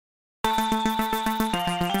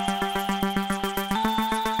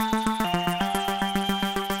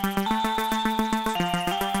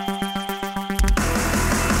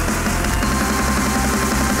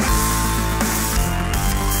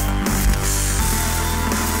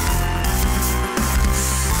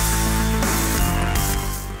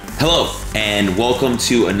Hello, and welcome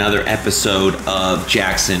to another episode of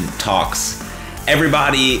Jackson Talks.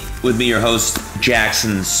 Everybody, with me, your host,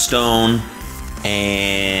 Jackson Stone,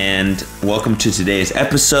 and welcome to today's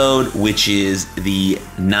episode, which is the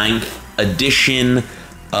 9th edition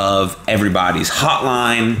of Everybody's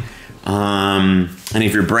Hotline. And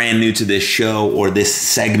if you're brand new to this show or this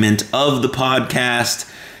segment of the podcast,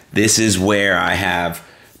 this is where I have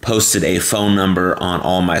posted a phone number on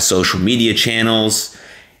all my social media channels,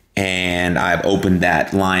 and I've opened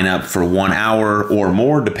that line up for 1 hour or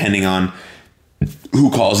more, depending on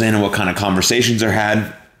who calls in and what kind of conversations are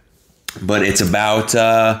had. But it's about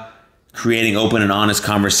creating open and honest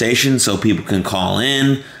conversations so people can call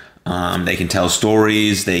in. They can tell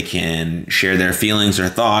stories. They can share their feelings or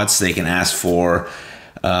thoughts. They can ask for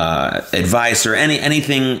advice or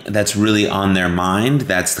anything that's really on their mind.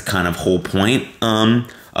 That's the kind of whole point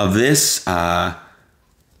of this.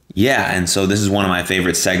 And so this is one of my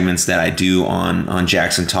favorite segments that I do on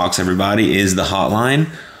Jackson Talks, everybody, is the hotline.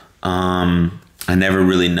 I never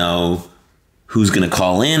really know who's going to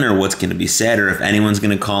call in or what's going to be said or if anyone's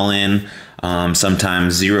going to call in.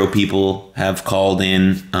 Sometimes 0 people have called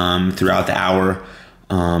in throughout the hour.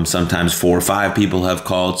 Sometimes 4 or 5 people have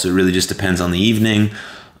called. So it really just depends on the evening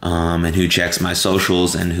and who checks my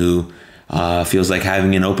socials and who feels like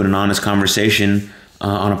having an open and honest conversation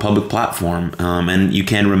on a public platform. And you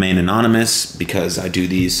can remain anonymous because I do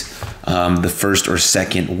these the first or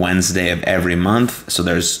second Wednesday of every month. So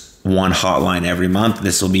there's one hotline every month.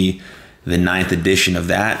 This will be the 9th edition of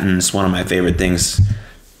that. And it's one of my favorite things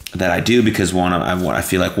that I do because I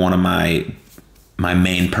feel like one of my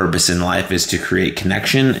main purpose in life is to create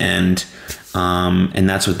connection. And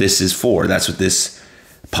that's what this is for. That's what this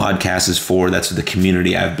podcast is for. That's what the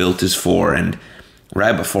community I've built is for. And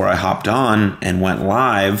right before I hopped on and went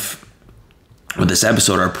live with this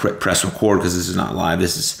episode, or press record, because this is not live.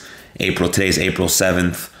 This is today's April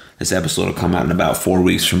 7th. This episode will come out in about 4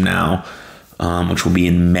 weeks from now, which will be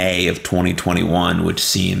in May of 2021, which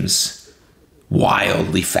seems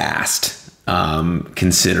wildly fast,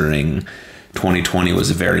 considering 2020 was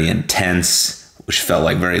a very intense, which felt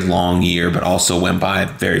like very long year, but also went by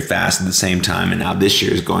very fast at the same time. And now this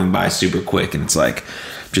year is going by super quick, and it's like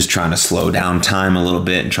just trying to slow down time a little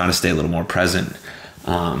bit and trying to stay a little more present.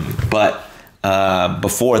 But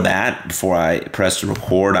before I pressed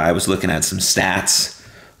record, I was looking at some stats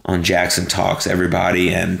on Jackson Talks,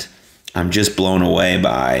 everybody, and I'm just blown away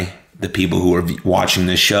by the people who are watching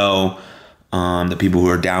this show, the people who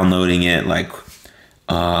are downloading it. Like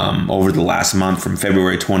over the last month, from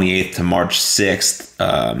February 28th to March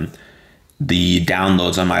 6th, the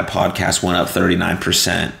downloads on my podcast went up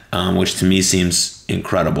 39%, which to me seems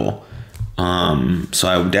incredible. So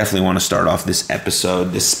I would definitely want to start off this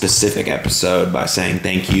specific episode, by saying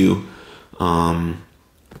thank you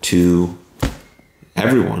to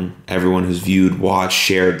everyone who's viewed, watched,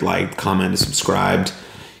 shared, liked, commented, subscribed.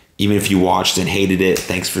 Even if you watched and hated it,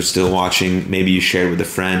 thanks for still watching. Maybe you shared with a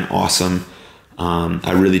friend. Awesome.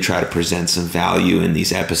 I really try to present some value in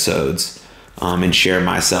these episodes. And share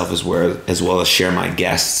myself as well as share my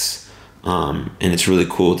guests. And it's really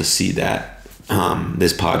cool to see that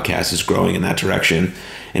this podcast is growing in that direction.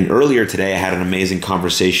 And earlier today, I had an amazing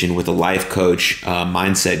conversation with a life coach,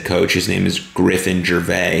 mindset coach. His name is Griffin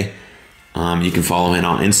Gervais. You can follow him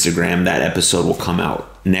on Instagram. That episode will come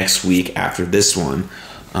out next week after this one.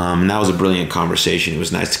 And that was a brilliant conversation. It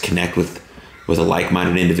was nice to connect with a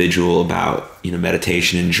like-minded individual about,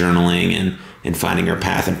 meditation and journaling and finding our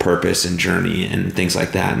path and purpose and journey and things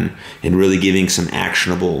like that, and really giving some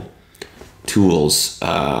actionable tools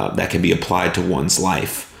that can be applied to one's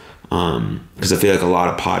life. Because I feel like a lot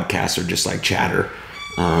of podcasts are just like chatter.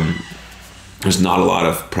 There's not a lot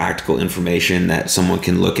of practical information that someone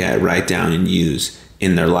can look at, write down, and use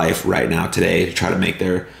in their life right now today to try to make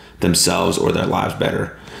themselves or their lives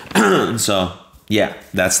better. So yeah,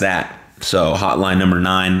 that's that. So hotline number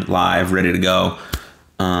 9 live, ready to go.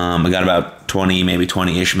 I got about 20, maybe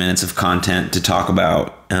 20-ish minutes of content to talk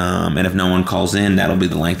about. And if no one calls in, that'll be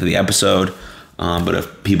the length of the episode. But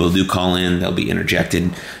if people do call in, they'll be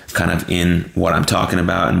interjected kind of in what I'm talking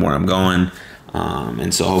about and where I'm going.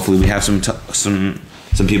 And so hopefully we have some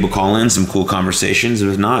people call in, some cool conversations.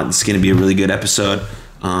 If not, it's going to be a really good episode.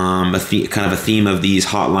 Kind of a theme of these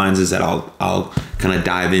hotlines is that I'll kind of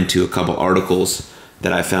dive into a couple articles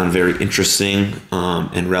that I found very interesting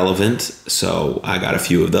and relevant. So I got a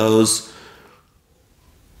few of those.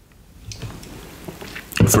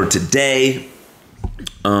 For today,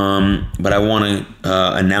 but I want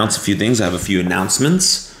to announce a few things. I have a few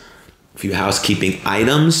announcements, a few housekeeping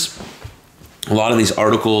items. A lot of these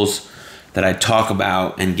articles that I talk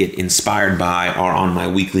about and get inspired by are on my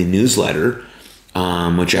weekly newsletter,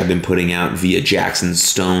 which I've been putting out via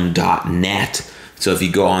jacksonstone.net. So if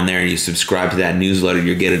you go on there and you subscribe to that newsletter,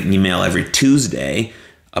 you'll get an email every Tuesday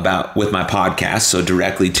with my podcast, so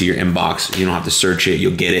directly to your inbox. You don't have to search it.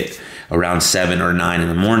 You'll get it around 7 or 9 in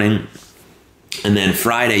the morning. And then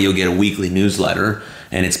Friday, you'll get a weekly newsletter,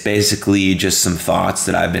 and it's basically just some thoughts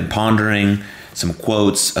that I've been pondering, some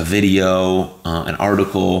quotes, a video, an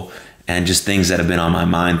article, and just things that have been on my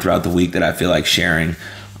mind throughout the week that I feel like sharing.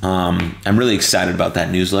 I'm really excited about that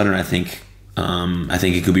newsletter, and I think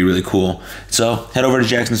it could be really cool. So head over to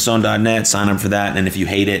jacksonstone.net, sign up for that, and if you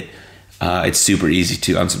hate it, it's super easy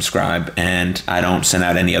to unsubscribe, and I don't send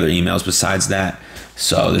out any other emails besides that,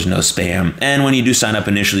 so there's no spam. And when you do sign up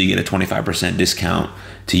initially, you get a 25% discount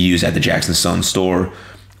to use at the Jackson Stone store,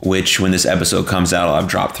 which when this episode comes out, I've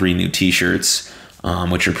dropped 3 new t-shirts,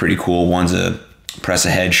 which are pretty cool. One's a Press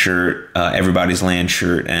Ahead shirt, Everybody's Land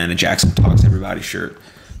shirt, and a Jackson Talks Everybody shirt.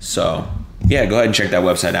 So yeah, go ahead and check that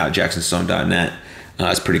website out, jacksonstone.net.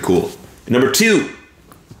 It's pretty cool. Number 2,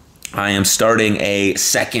 I am starting a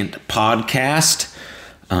second podcast.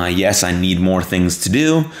 Yes, I need more things to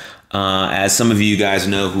do. As some of you guys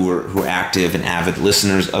know who are active and avid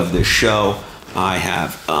listeners of this show, I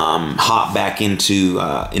have hopped back into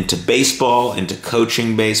baseball, into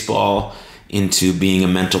coaching baseball, into being a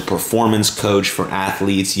mental performance coach for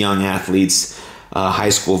athletes, young athletes, high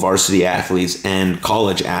school varsity athletes, and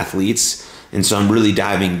college athletes. And so I'm really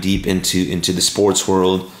diving deep into the sports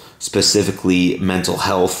world, specifically mental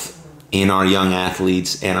health in our young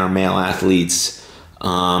athletes and our male athletes,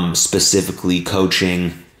 specifically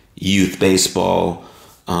coaching youth baseball.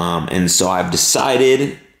 And so I've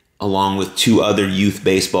decided, along with 2 other youth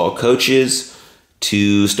baseball coaches,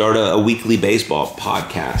 to start a weekly baseball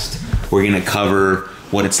podcast. We're going to cover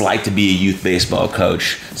what it's like to be a youth baseball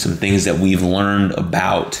coach, some things that we've learned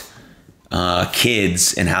about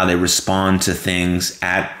kids and how they respond to things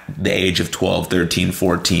at the age of 12, 13,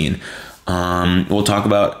 14. We'll talk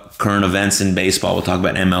about current events in baseball. We'll talk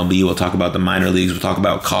about MLB. We'll talk about the minor leagues. We'll talk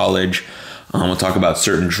about college. We'll talk about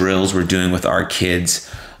certain drills we're doing with our kids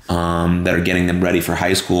that are getting them ready for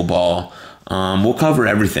high school ball. We'll cover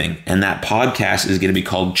everything. And that podcast is going to be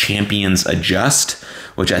called Champions Adjust,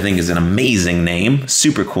 which I think is an amazing name,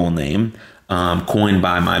 super cool name, coined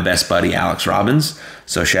by my best buddy, Alex Robbins.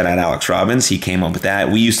 So shout out Alex Robbins. He came up with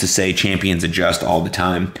that. We used to say Champions Adjust all the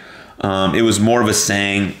time. It was more of a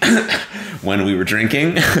saying when we were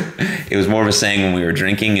drinking. It was more of a saying when we were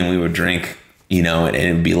drinking, and we would drink, and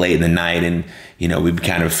it'd be late in the night, and, we'd be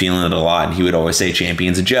kind of feeling it a lot. And he would always say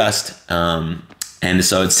Champions Adjust. And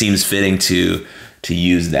so it seems fitting to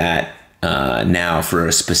use that now for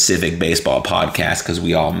a specific baseball podcast, because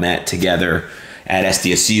we all met together at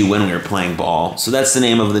SDSU when we were playing ball. So that's the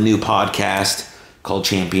name of the new podcast, called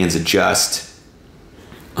Champions Adjust.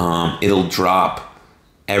 It'll drop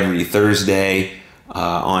every Thursday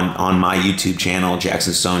on my YouTube channel,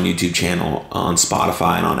 Jackson Stone YouTube channel, on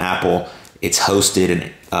Spotify and on Apple. It's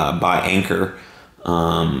hosted by Anchor.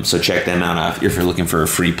 So check them out if you're looking for a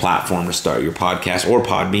free platform to start your podcast, or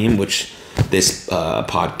Podbean, which this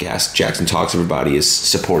podcast, Jackson Talks Everybody, is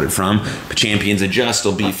supported from. But Champions Adjust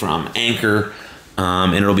will be from Anchor,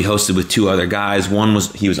 and it'll be hosted with 2 other guys.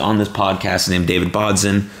 He was on this podcast named David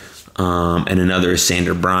Bodson, and another is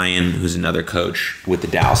Sander Bryan, who's another coach with the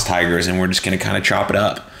Dallas Tigers, and we're just going to kind of chop it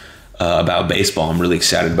up about baseball. I'm really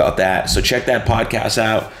excited about that. So check that podcast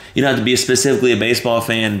out. You don't have to be specifically a baseball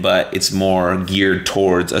fan, but it's more geared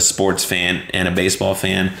towards a sports fan and a baseball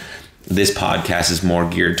fan. This podcast is more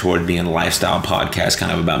geared toward being a lifestyle podcast,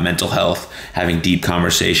 kind of about mental health, having deep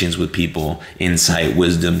conversations with people, insight,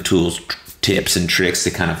 wisdom, tools, tips, and tricks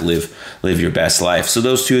to kind of live your best life. So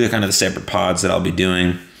those 2 are kind of the separate pods that I'll be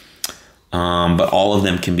doing. But all of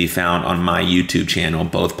them can be found on my YouTube channel.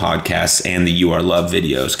 Both podcasts and the You Are Love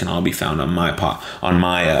videos can all be found on my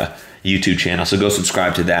YouTube channel. So go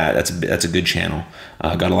subscribe to that. That's a good channel.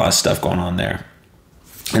 Got a lot of stuff going on there.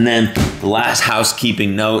 And then the last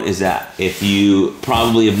housekeeping note is that if you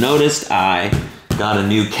probably have noticed, I got a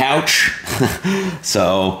new couch.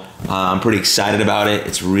 So I'm pretty excited about it.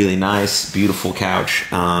 It's really nice, beautiful couch.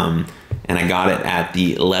 And I got it at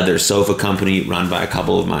the Leather Sofa Company, run by a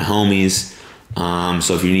couple of my homies.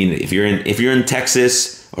 So if you're in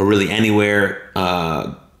Texas or really anywhere,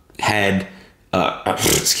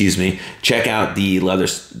 check out the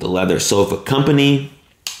Leather Sofa Company.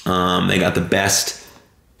 They got the best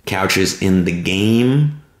couches in the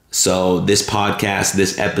game. So this podcast,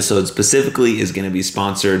 this episode specifically, is going to be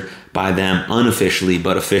sponsored by them unofficially,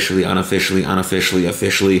 but officially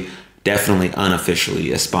definitely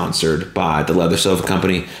unofficially sponsored by the Leather Sofa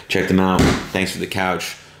Company. Check them out. Thanks for the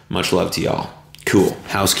couch. Much love to y'all. Cool.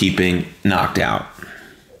 Housekeeping knocked out.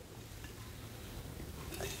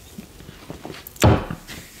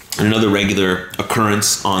 Another regular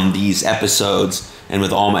occurrence on these episodes, and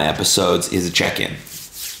with all my episodes, is a check-in.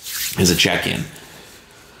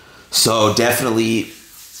 So definitely,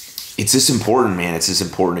 it's just important, man. It's just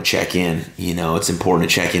important to check in. You know, it's important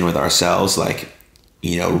to check in with ourselves, like,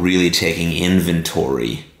 you know, really taking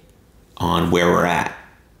inventory on where we're at.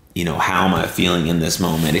 You know, how am I feeling in this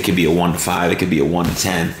moment? It could be a 1 to 5. It could be a 1 to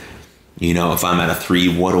 10. You know, if I'm at a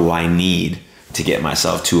 3, what do I need to get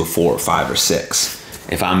myself to a 4 or 5 or 6?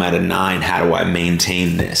 If I'm at a 9, how do I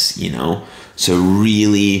maintain this, you know? So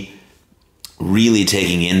really, really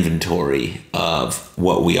taking inventory of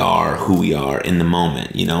what we are, who we are in the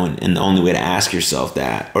moment, you know? And the only way to ask yourself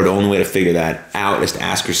that, or the only way to figure that out, is to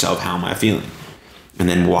ask yourself, how am I feeling? And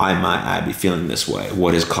then why might I be feeling this way?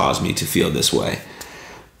 What has caused me to feel this way?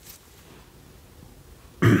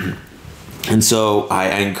 And so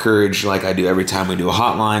I encourage, like I do every time we do a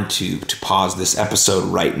hotline, to pause this episode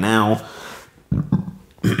right now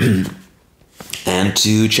and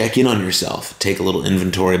to check in on yourself. Take a little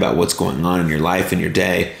inventory about what's going on in your life and your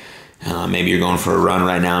day. Maybe you're going for a run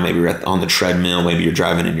right now. Maybe you're on the treadmill. Maybe you're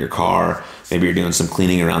driving in your car. Maybe you're doing some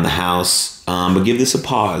cleaning around the house. But give this a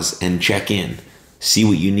pause and check in. See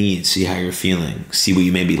what you need. See how you're feeling. See what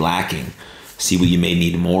you may be lacking. See what you may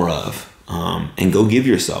need more of. And go give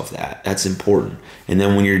yourself that. That's important. And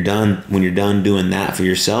then when you're done doing that for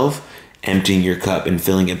yourself, emptying your cup and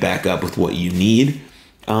filling it back up with what you need,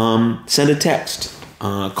 send a text,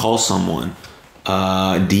 call someone,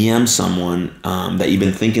 DM someone that you've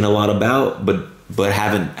been thinking a lot about, but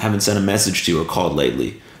haven't sent a message to or called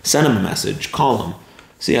lately. Send them a message, call them,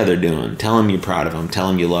 see how they're doing. Tell them you're proud of them. Tell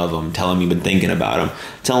them you love them. Tell them you've been thinking about them.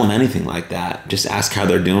 Tell them anything like that. Just ask how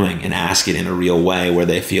they're doing, and ask it in a real way where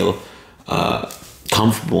they feel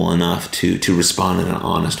comfortable enough to respond in an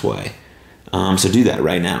honest way. So do that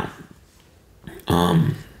right now.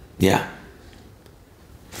 Yeah.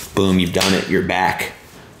 Boom, you've done it. You're back.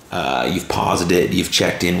 You've paused it. You've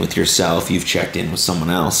checked in with yourself. You've checked in with someone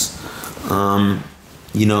else.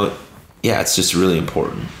 You know, yeah, it's just really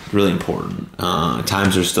important. Really important.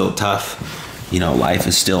 Times are still tough. You know, life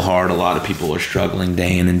is still hard. A lot of people are struggling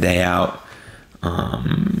day in and day out.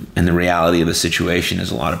 And the reality of the situation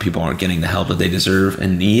is a lot of people aren't getting the help that they deserve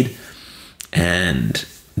and need. And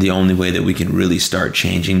the only way that we can really start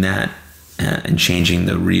changing that and changing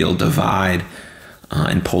the real divide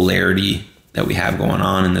and polarity that we have going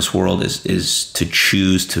on in this world is to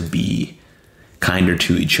choose to be kinder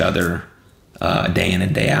to each other day in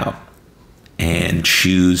and day out, and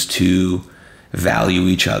choose to value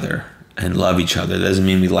each other and love each other. That doesn't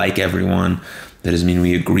mean we like everyone. That doesn't mean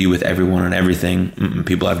we agree with everyone on everything.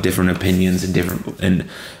 People have different opinions and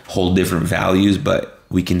hold different values, but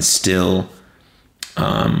we can still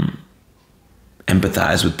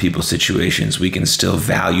empathize with people's situations. We can still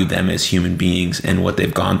value them as human beings and what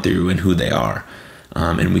they've gone through and who they are.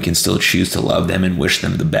 And we can still choose to love them and wish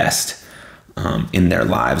them the best in their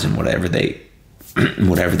lives and whatever they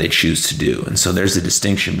choose to do. And so there's a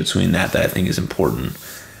distinction between that I think is important.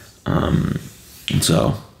 And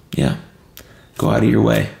so, yeah, go out of your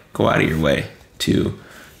way to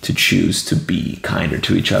choose to be kinder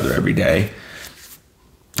to each other every day.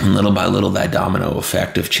 And little by little, that domino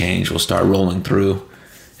effect of change will start rolling through,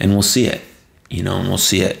 and we'll see it, and we'll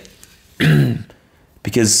see it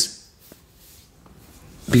because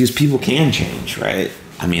people can change, right?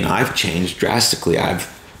 I mean, I've changed drastically. I've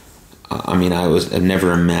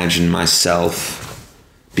never imagined myself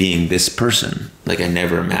being this person. Like, I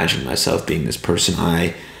never imagined myself being this person.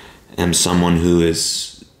 I am someone who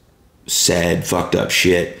has said fucked up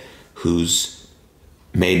shit, who's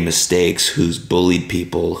made mistakes, who's bullied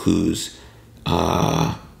people, who's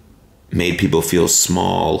made people feel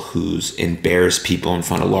small, who's embarrassed people in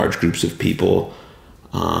front of large groups of people.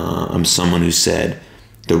 I'm someone who said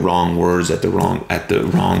the wrong words at the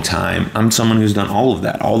wrong time. I'm someone who's done all of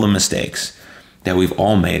that, all the mistakes that we've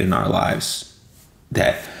all made in our lives.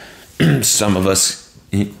 That some of us,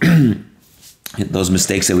 those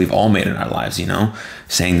mistakes that we've all made in our lives,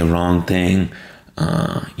 saying the wrong thing,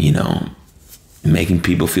 making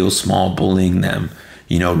people feel small, bullying them,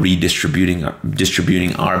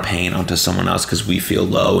 distributing our pain onto someone else because we feel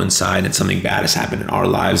low inside and something bad has happened in our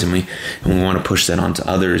lives, and we want to push that onto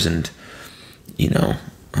others, and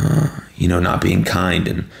not being kind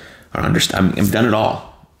and or understand. I've done it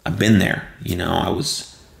all. I've been there.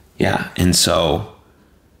 And so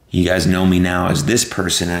you guys know me now as this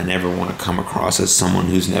person, and I never want to come across as someone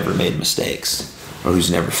who's never made mistakes. or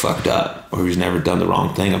who's never fucked up, or who's never done the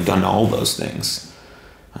wrong thing. I've done all those things.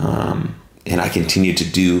 And I continue to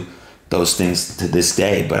do those things to this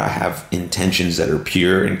day, but I have intentions that are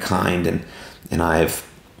pure and kind, and I've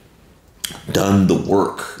done the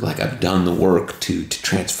work. Like, I've done the work to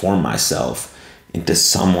transform myself into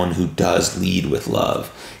someone who does lead with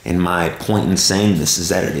love. And my point in saying this is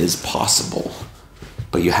that it is possible,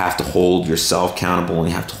 but you have to hold yourself accountable, and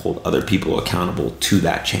you have to hold other people accountable to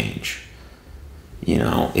that change. You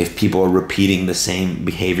know, if people are repeating the same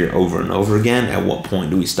behavior over and over again, at what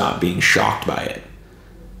point do we stop being shocked by it?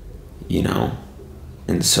 You know?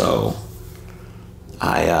 And so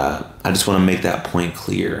I just want to make that point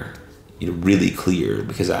clear, you know, really clear,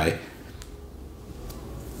 because I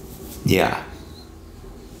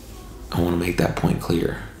want to make that point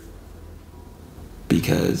clear,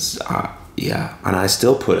 because and I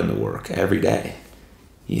still put in the work every day,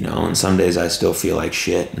 you know, and some days I still feel like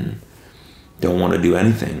shit and don't want to do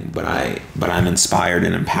anything, but I'm inspired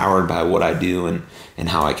and empowered by what I do and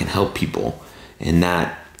how I can help people. And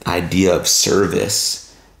that idea of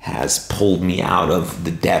service has pulled me out of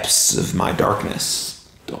the depths of my darkness.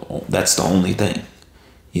 That's the only thing,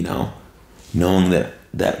 you know, knowing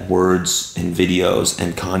that words and videos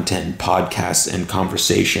and content and podcasts and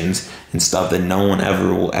conversations and stuff that no one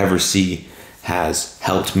will ever see has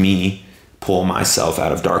helped me pull myself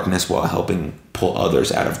out of darkness while helping pull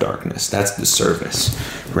others out of darkness. That's the service,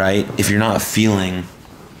 right? If you're not feeling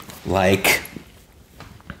like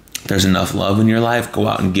there's enough love in your life, go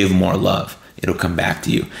out and give more love. It'll come back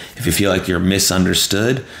to you. If you feel like you're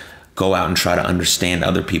misunderstood, go out and try to understand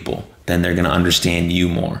other people. Then they're going to understand you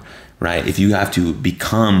more, right? If you have to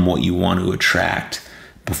become what you want to attract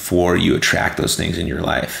before you attract those things in your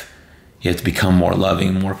life, you have to become more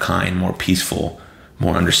loving, more kind, more peaceful,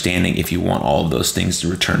 more understanding if you want all of those things to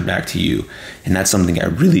return back to you. And that's something I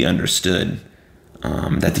really understood,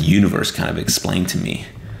 that the universe kind of explained to me.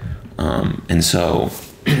 And so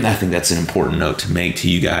I think that's an important note to make to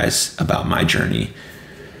you guys about my journey,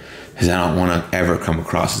 because I don't want to ever come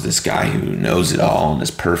across as this guy who knows it all and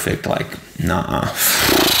is perfect. Like, nah,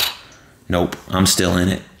 nope, I'm still in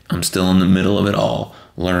it. I'm still in the middle of it all,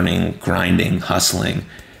 learning, grinding, hustling,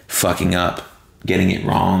 fucking up, getting it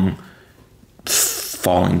wrong,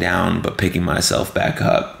 falling down, but picking myself back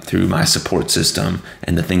up through my support system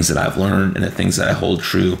and the things that I've learned and the things that I hold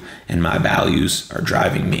true, and my values are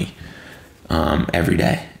driving me every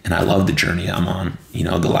day. And I love the journey I'm on. You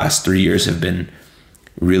know, the last 3 years have been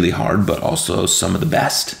really hard, but also some of the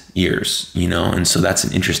best years, you know? And so that's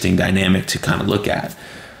an interesting dynamic to kind of look at.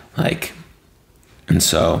 Like, and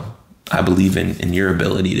so I believe in your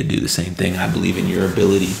ability to do the same thing. I believe in your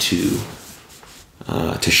ability to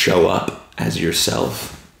show up as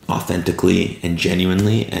yourself authentically and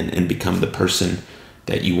genuinely, and become the person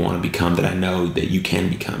that you want to become, that I know that you can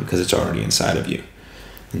become, because it's already inside of you.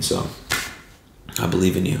 And so I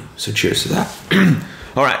believe in you. So cheers to that.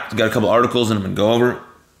 All right, got a couple articles that I'm going to go over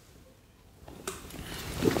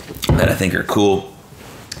that I think are cool,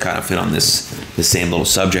 kind of fit on this same little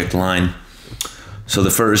subject line. So the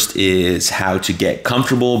first is how to get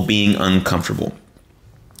comfortable being uncomfortable.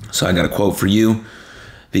 So I got a quote for you.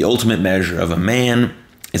 The ultimate measure of a man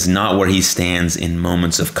is not where he stands in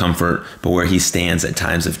moments of comfort, but where he stands at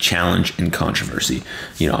times of challenge and controversy.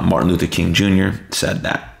 You know, Martin Luther King Jr. said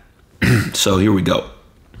that. So here we go.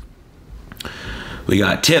 We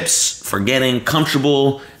got tips for getting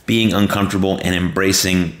comfortable, being uncomfortable, and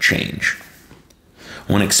embracing change.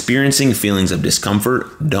 When experiencing feelings of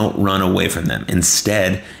discomfort, don't run away from them.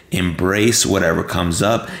 Instead, embrace whatever comes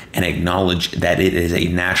up and acknowledge that it is a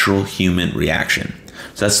natural human reaction.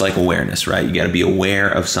 So that's like awareness, right? You got to be aware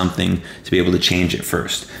of something to be able to change it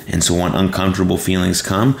first. And so when uncomfortable feelings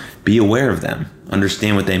come, be aware of them.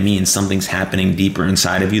 Understand what they mean. Something's happening deeper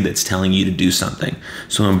inside of you that's telling you to do something.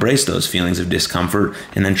 So embrace those feelings of discomfort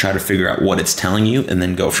and then try to figure out what it's telling you and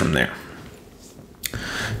then go from there.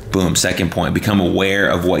 Boom. Second point, become aware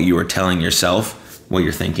of what you are telling yourself, what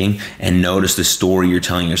you're thinking, and notice the story you're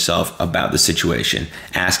telling yourself about the situation.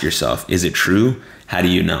 Ask yourself, is it true? How do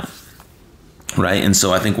you know? Right? And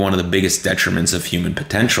so I think one of the biggest detriments of human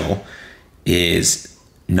potential is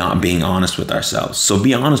not being honest with ourselves. So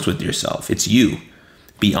be honest with yourself. It's you.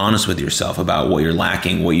 Be honest with yourself about what you're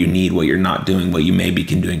lacking, what you need, what you're not doing, what you maybe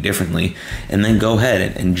can doing differently, and then go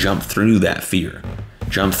ahead and jump through that fear.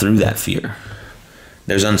 Jump through that fear.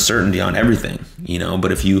 There's uncertainty on everything, you know,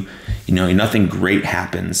 but if you know, nothing great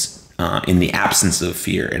happens in the absence of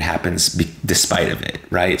fear. It happens despite of it,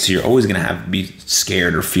 right? So you're always going to be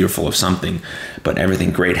scared or fearful of something, but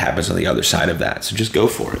everything great happens on the other side of that. So just go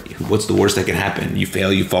for it. What's the worst that can happen? You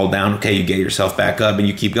fail, you fall down. Okay, you get yourself back up and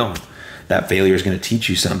you keep going. that failure is going to teach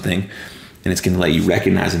you something, and it's going to let you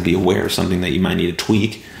recognize and be aware of something that you might need to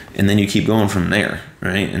tweak, and then you keep going from there,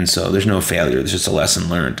 right? And so there's no failure. There's just a lesson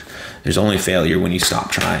learned. There's only failure when you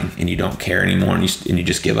stop trying and you don't care anymore, and you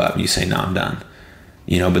just give up and you say, no, I'm done.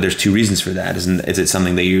 But there's two reasons for that. Is it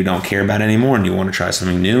something that you don't care about anymore and you want to try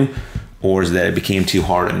something new, or is that it became too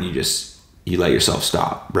hard and you let yourself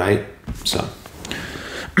stop, right? So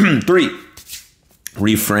 3,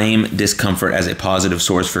 reframe discomfort as a positive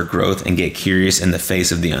source for growth and get curious in the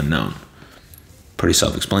face of the unknown. Pretty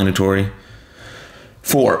self-explanatory.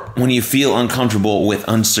 4, when you feel uncomfortable with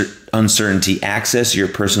uncertainty, access your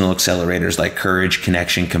personal accelerators like courage,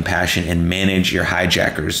 connection, compassion, and manage your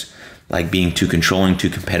hijackers like being too controlling, too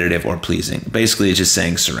competitive, or pleasing. Basically, it's just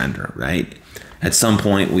saying surrender, right? At some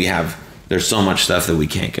point, there's so much stuff that we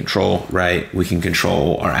can't control, right? We can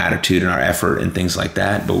control our attitude and our effort and things like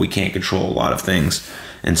that, but we can't control a lot of things.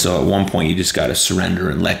 And so at one point, you just got to surrender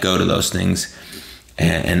and let go to those things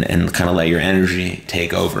and kind of let your energy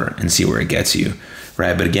take over and see where it gets you,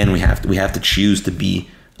 right? But again, we have to choose to be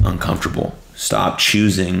uncomfortable. Stop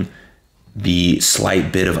choosing the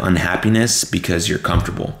slight bit of unhappiness because you're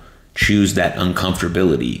comfortable. Choose that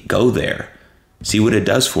uncomfortability. Go there. See what it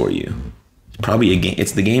does for you.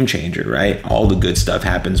 It's the game changer, right? All the good stuff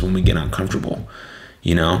happens when we get uncomfortable,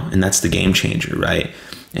 and that's the game changer, right?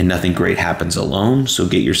 And nothing great happens alone. So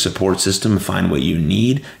get your support system and find what you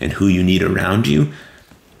need and who you need around you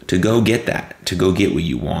to go get that, to go get what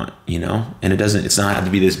you want, and it's not have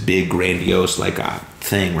to be this big grandiose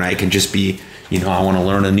thing, right? It can just be, I want to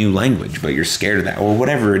learn a new language, but you're scared of that, or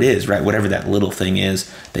whatever it is, right? Whatever that little thing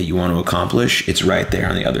is that you want to accomplish, it's right there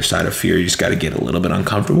on the other side of fear. You just got to get a little bit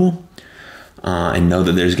uncomfortable and know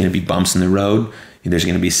that there's going to be bumps in the road. There's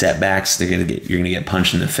going to be setbacks. You're going to get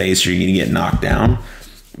punched in the face, or you're going to get knocked down.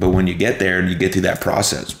 But when you get there and you get through that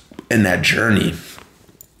process and that journey,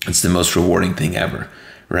 it's the most rewarding thing ever,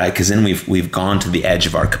 right? Because then we've gone to the edge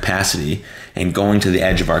of our capacity, and going to the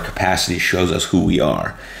edge of our capacity shows us who we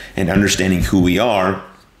are. And understanding who we are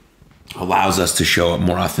allows us to show up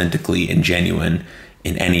more authentically and genuine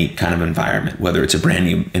in any kind of environment, whether it's a brand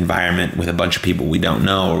new environment with a bunch of people we don't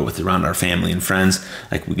know or with around our family and friends.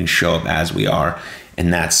 We can show up as we are,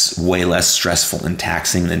 and that's way less stressful and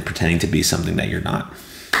taxing than pretending to be something that you're not.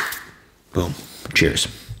 Boom. Cheers.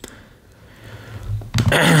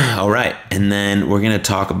 All right. And then we're going to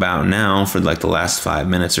talk about now for the last 5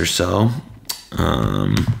 minutes or so.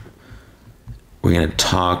 We're going to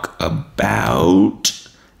talk about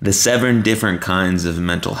the 7 different kinds of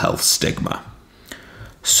mental health stigma.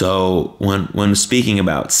 So when speaking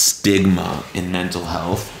about stigma in mental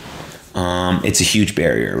health, it's a huge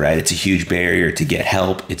barrier, right? It's a huge barrier to get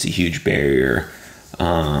help. It's a huge barrier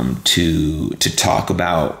to talk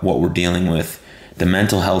about what we're dealing with. The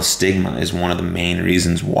mental health stigma is one of the main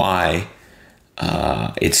reasons why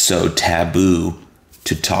it's so taboo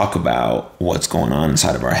to talk about what's going on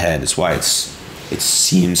inside of our head. It's why it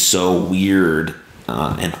seems so weird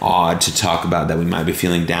and odd to talk about that we might be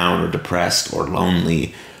feeling down or depressed or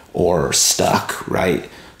lonely or stuck, right?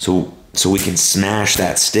 So we can smash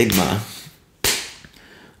that stigma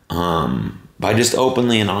by just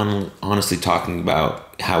openly and honestly talking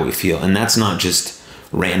about how we feel. And that's not just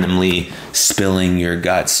randomly spilling your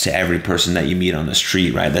guts to every person that you meet on the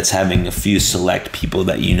street, right? That's having a few select people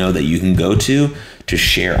that you know that you can go to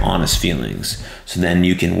share honest feelings. So then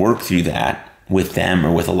you can work through that with them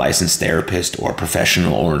or with a licensed therapist or a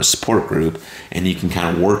professional or a support group, and you can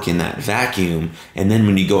kind of work in that vacuum. And then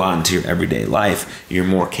when you go out into your everyday life, you're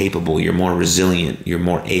more capable, you're more resilient, you're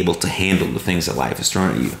more able to handle the things that life is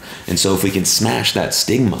throwing at you. And so if we can smash that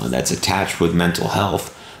stigma that's attached with mental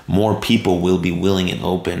health, more people will be willing and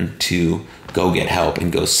open to go get help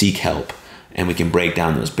and go seek help, and we can break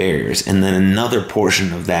down those barriers. And then another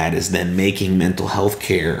portion of that is then making mental health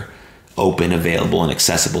care open, available, and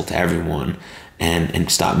accessible to everyone,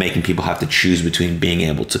 and stop making people have to choose between being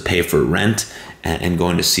able to pay for rent and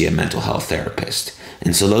going to see a mental health therapist.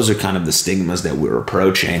 And so those are kind of the stigmas that we're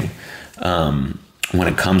approaching when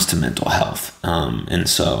it comes to mental health. And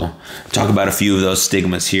so talk about a few of those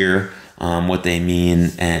stigmas here, what they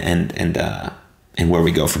mean, and where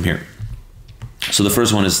we go from here. So the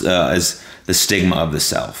first one is the stigma of the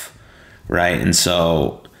self, right? And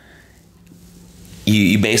so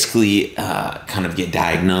you basically kind of get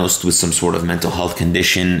diagnosed with some sort of mental health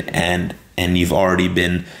condition, and you've already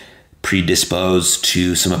been predisposed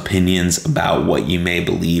to some opinions about what you may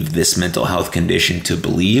believe this mental health condition to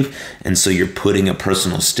believe. And so you're putting a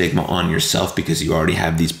personal stigma on yourself because you already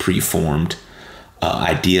have these preformed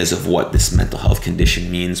ideas of what this mental health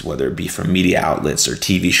condition means, whether it be from media outlets or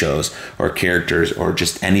TV shows or characters or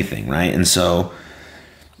just anything, right? And so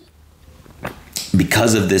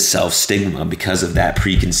because of this self-stigma, because of that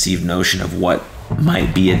preconceived notion of what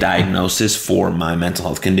might be a diagnosis for my mental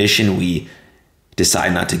health condition, we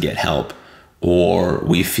decide not to get help, or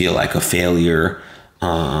we feel like a failure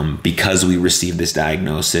because we received this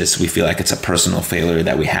diagnosis. We feel like it's a personal failure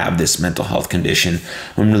that we have this mental health condition,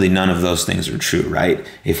 when really none of those things are true, right?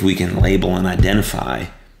 If we can label and identify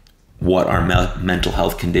what our mental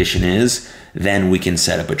health condition is, then we can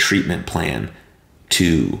set up a treatment plan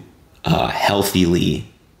to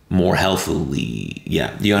more healthily,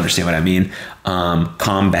 you understand what I mean,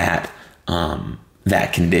 combat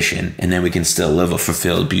that condition, and then we can still live a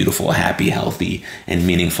fulfilled, beautiful, happy, healthy, and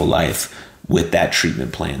meaningful life with that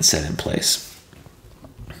treatment plan set in place.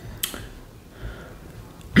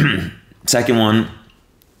 Second one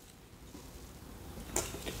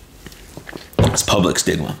is public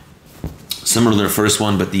stigma. Similar to the first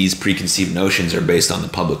one, but these preconceived notions are based on the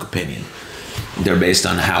public opinion. They're based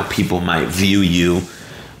on how people might view you,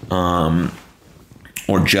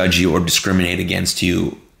 or judge you, or discriminate against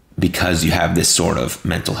you because you have this sort of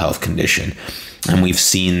mental health condition. And we've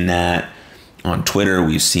seen that on Twitter,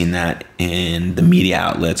 we've seen that in the media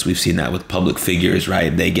outlets, we've seen that with public figures,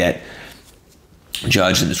 right? They get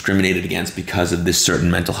judged and discriminated against because of this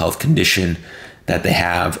certain mental health condition that they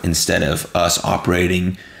have. Instead of us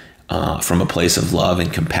operating from a place of love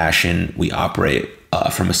and compassion, we operate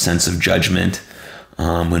from a sense of judgment,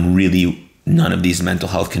 when really none of these mental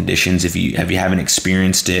health conditions, if you haven't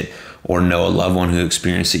experienced it or know a loved one who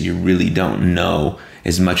experienced it, you really don't know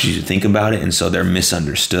as much as you think about it, and so they're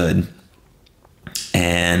misunderstood.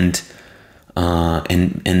 And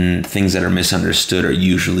things that are misunderstood are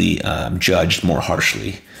usually judged more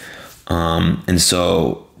harshly. And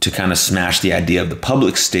so to kind of smash the idea of the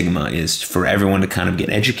public stigma is for everyone to kind of get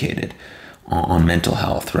educated on mental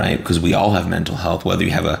health, right? Because we all have mental health. Whether you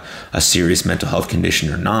have a serious mental health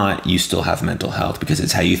condition or not, you still have mental health, because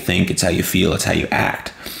it's how you think, it's how you feel, it's how you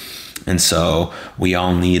act. And so we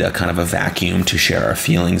all need a kind of a vacuum to share our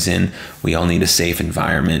feelings in. We all need a safe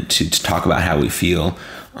environment to talk about how we feel.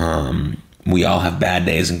 We all have bad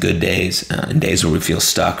days and good days, and days where we feel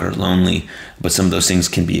stuck or lonely. But some of those things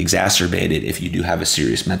can be exacerbated if you do have a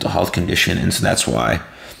serious mental health condition. And so that's why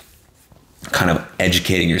kind of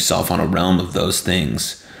educating yourself on a realm of those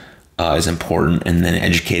things is important. And then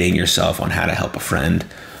educating yourself on how to help a friend,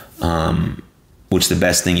 which the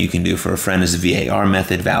best thing you can do for a friend is the VAR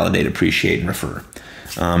method: validate, appreciate, and refer.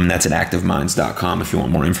 That's at activeminds.com if you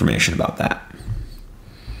want more information about that.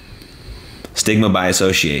 Stigma by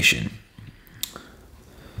association.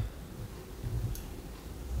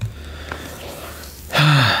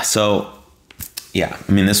 So, yeah,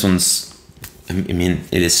 I mean, it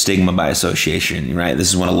is stigma by association, right? This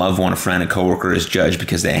is when a loved one, a friend, a coworker is judged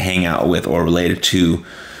because they hang out with or related to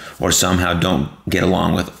or somehow don't get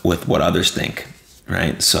along with what others think,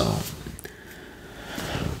 right? So,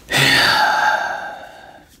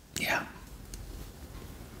 yeah.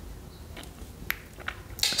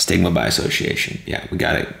 Stigma by association. Yeah, we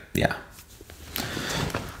got it. Yeah.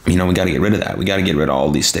 We got to get rid of that. We got to get rid of all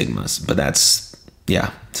these stigmas. But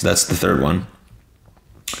so that's the third one.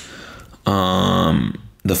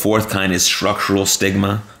 The fourth kind is structural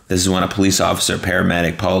stigma. This is when a police officer,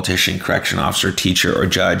 paramedic, politician, correction officer, teacher, or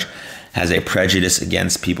judge has a prejudice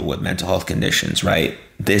against people with mental health conditions, right?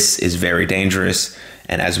 This is very dangerous,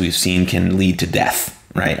 and as we've seen, can lead to death,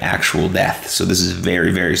 right? Actual death. So this is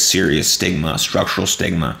very, very serious stigma, structural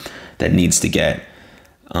stigma that needs to get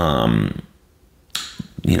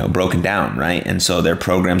broken down, right? And so there are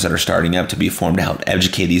programs that are starting up to be formed to help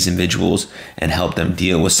educate these individuals and help them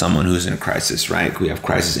deal with someone who's in a crisis, right? We have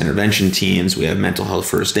crisis intervention teams, we have mental health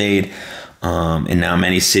first aid, and now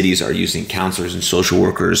many cities are using counselors and social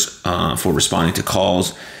workers for responding to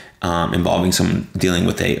calls involving someone dealing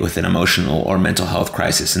with an emotional or mental health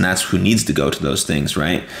crisis, and that's who needs to go to those things,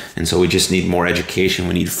 right? And so we just need more education.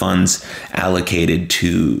 We need funds allocated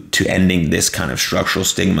to ending this kind of structural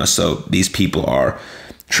stigma, so these people are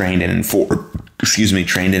trained and informed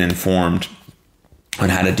on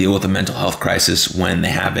how to deal with a mental health crisis when they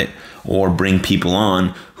have it, or bring people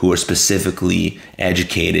on who are specifically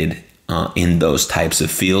educated in those types of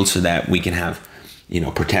fields, so that we can have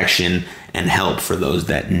protection and help for those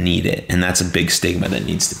that need it. And that's a big stigma that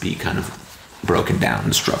needs to be kind of broken down,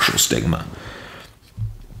 the structural stigma.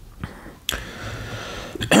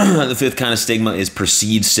 The fifth kind of stigma is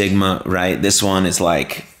perceived stigma, right? This one is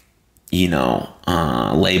like,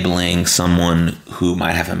 labeling someone who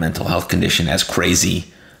might have a mental health condition as crazy,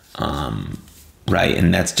 right?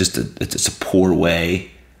 And that's just it's a poor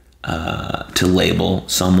way to label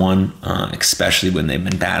someone, especially when they've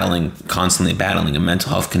been constantly battling a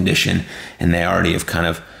mental health condition, and they already have kind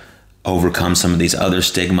of overcome some of these other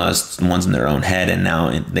stigmas, ones in their own head, and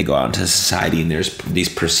now they go out into society and there's these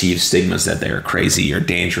perceived stigmas that they're crazy or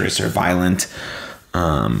dangerous or violent.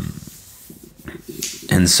 And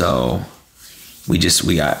so we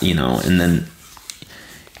got, and then,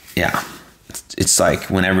 yeah, it's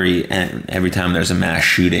like every time there's a mass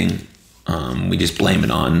shooting, we just blame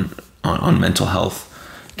it on mental health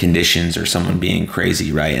conditions or someone being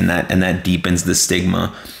crazy, right? And that deepens the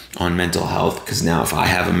stigma on mental health, because now if I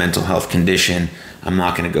have a mental health condition, I'm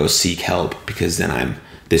not going to go seek help because then I'm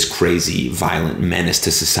this crazy, violent menace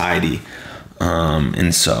to society.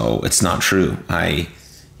 And so it's not true. The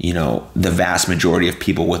vast majority of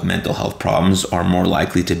people with mental health problems are more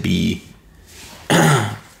likely to be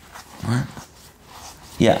what?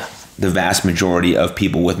 Yeah. The vast majority of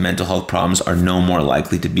people with mental health problems are no more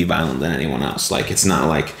likely to be violent than anyone else. Like, it's not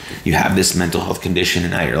like you have this mental health condition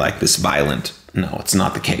and now you're like this violent. No, it's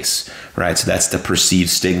not the case, right? So that's the perceived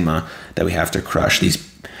stigma that we have to crush. These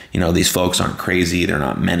folks aren't crazy. They're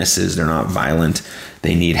not menaces. They're not violent.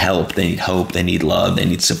 They need help. They need hope. They need love. They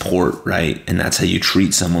need support, right? And that's how you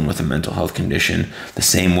treat someone with a mental health condition, the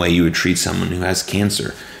same way you would treat someone who has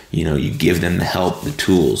cancer. You give them the help, the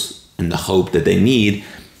tools, and the hope that they need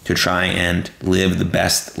to try and live the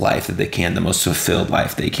best life that they can, the most fulfilled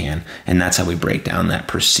life they can. And that's how we break down that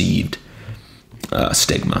perceived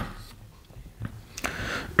stigma.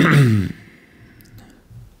 The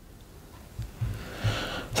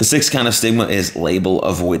sixth kind of stigma is label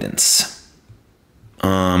avoidance.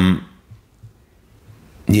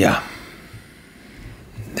 Yeah.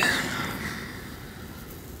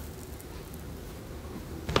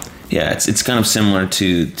 Yeah, it's kind of similar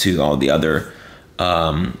to all the other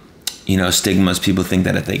stigmas. People think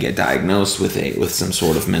that if they get diagnosed with some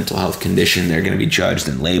sort of mental health condition, they're going to be judged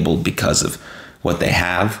and labeled because of what they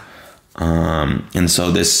have. And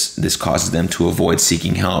so this causes them to avoid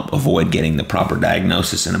seeking help, avoid getting the proper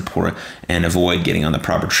diagnosis, and avoid getting on the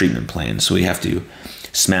proper treatment plan. So we have to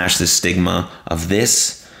smash the stigma of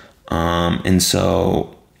this. And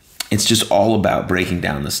so it's just all about breaking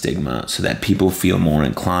down the stigma so that people feel more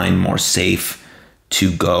inclined, more safe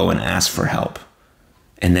to go and ask for help.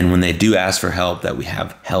 And then when they do ask for help, that we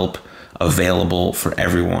have help available for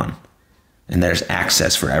everyone. And there's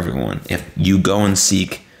access for everyone. If you go and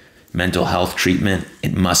seek mental health treatment,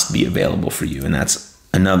 it must be available for you. And that's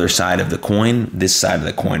another side of the coin. This side of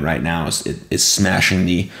the coin right now is smashing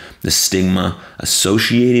the stigma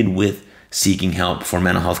associated with seeking help for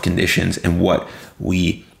mental health conditions and what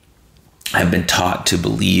we have been taught to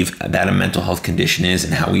believe that a mental health condition is,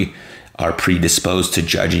 and how we are predisposed to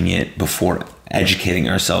judging it before educating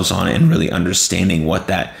ourselves on it and really understanding what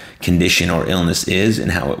that condition or illness is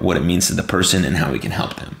and what it means to the person and how we can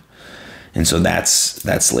help them. And so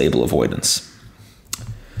that's label avoidance.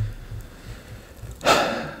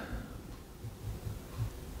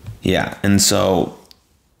 Yeah, and so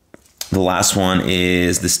the last one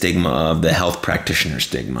is the stigma of the health practitioner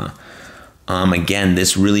stigma. Again,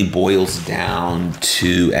 this really boils down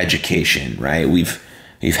to education, right? We've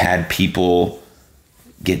had people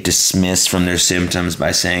get dismissed from their symptoms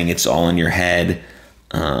by saying it's all in your head,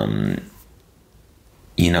 and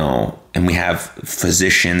we have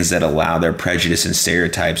physicians that allow their prejudice and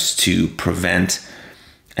stereotypes to prevent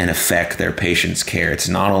and affect their patients' care. It's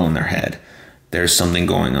not all in their head. There's something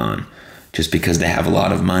going on. Just because they have a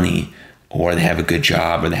lot of money or they have a good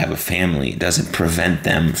job or they have a family, it doesn't prevent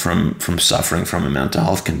them from suffering from a mental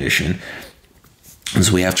health condition. And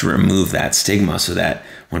so we have to remove that stigma so that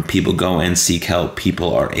when people go and seek help,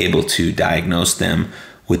 people are able to diagnose them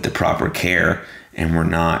with the proper care, and we're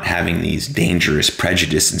not having these dangerous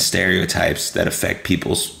prejudice and stereotypes that affect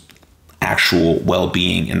people's actual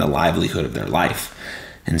well-being and the livelihood of their life.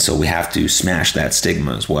 And so we have to smash that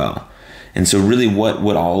stigma as well. And so really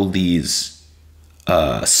what all these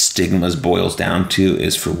stigmas boils down to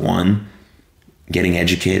is, for one, getting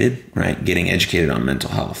educated, right? Getting educated on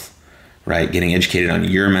mental health, right? Getting educated on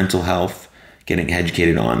your mental health, getting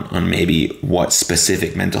educated on maybe what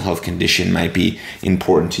specific mental health condition might be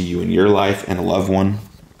important to you in your life and a loved one.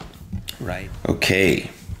 Right. Okay.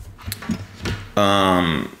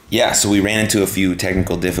 So we ran into a few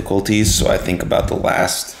technical difficulties. So I think about the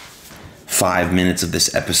last 5 minutes of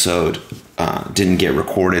this episode didn't get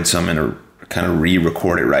recorded. So I'm going to kind of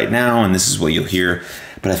re-record it right now, and this is what you'll hear.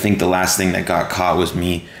 But I think the last thing that got caught was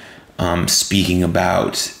me speaking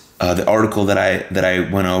about the article that I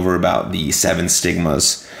went over about the 7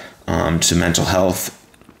 stigmas to mental health.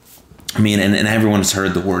 I mean, and everyone's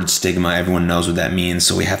heard the word stigma. Everyone knows what that means.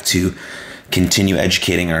 So we have to continue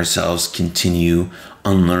educating ourselves, continue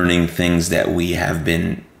unlearning things that we have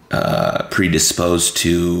been predisposed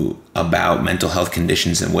to about mental health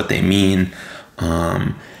conditions and what they mean.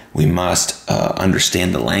 We must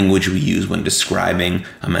understand the language we use when describing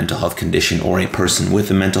a mental health condition or a person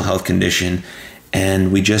with a mental health condition.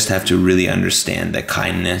 And we just have to really understand that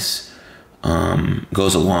kindness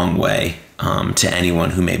goes a long way to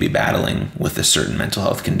anyone who may be battling with a certain mental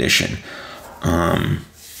health condition.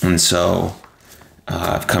 And so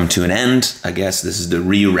I've come to an end. I guess this is the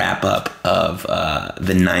wrap up of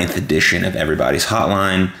the 9th edition of Everybody's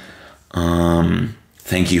Hotline.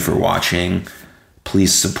 Thank you for watching.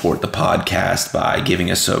 Please support the podcast by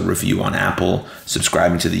giving us a review on Apple,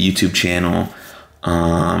 subscribing to the YouTube channel.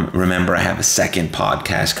 Remember, I have a second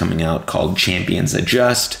podcast coming out called Champions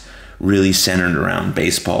Adjust, really centered around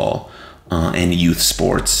baseball and youth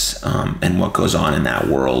sports and what goes on in that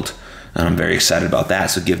world. And I'm very excited about that,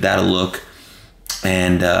 so give that a look.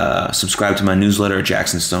 And subscribe to my newsletter at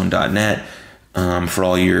jacksonstone.net for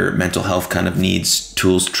all your mental health kind of needs,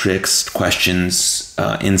 tools, tricks, questions,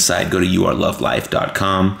 insight. Go to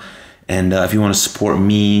youarelovedlife.com. And if you want to support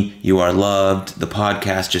me, You Are Loved, the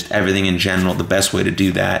podcast, just everything in general, the best way to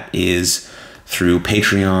do that is through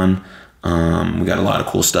Patreon. We got a lot of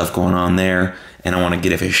cool stuff going on there. And I want to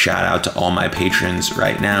give a shout out to all my patrons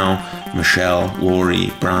right now: Michelle,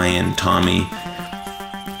 Lori, Brian, Tommy,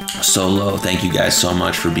 Solo. Thank you guys so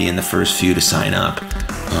much for being the first few to sign up.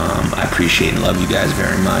 I appreciate and love you guys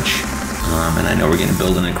very much. And I know we're going to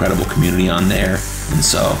build an incredible community on there. And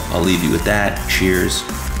so I'll leave you with that. Cheers.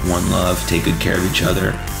 One love. Take good care of each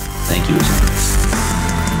other. Thank you as always.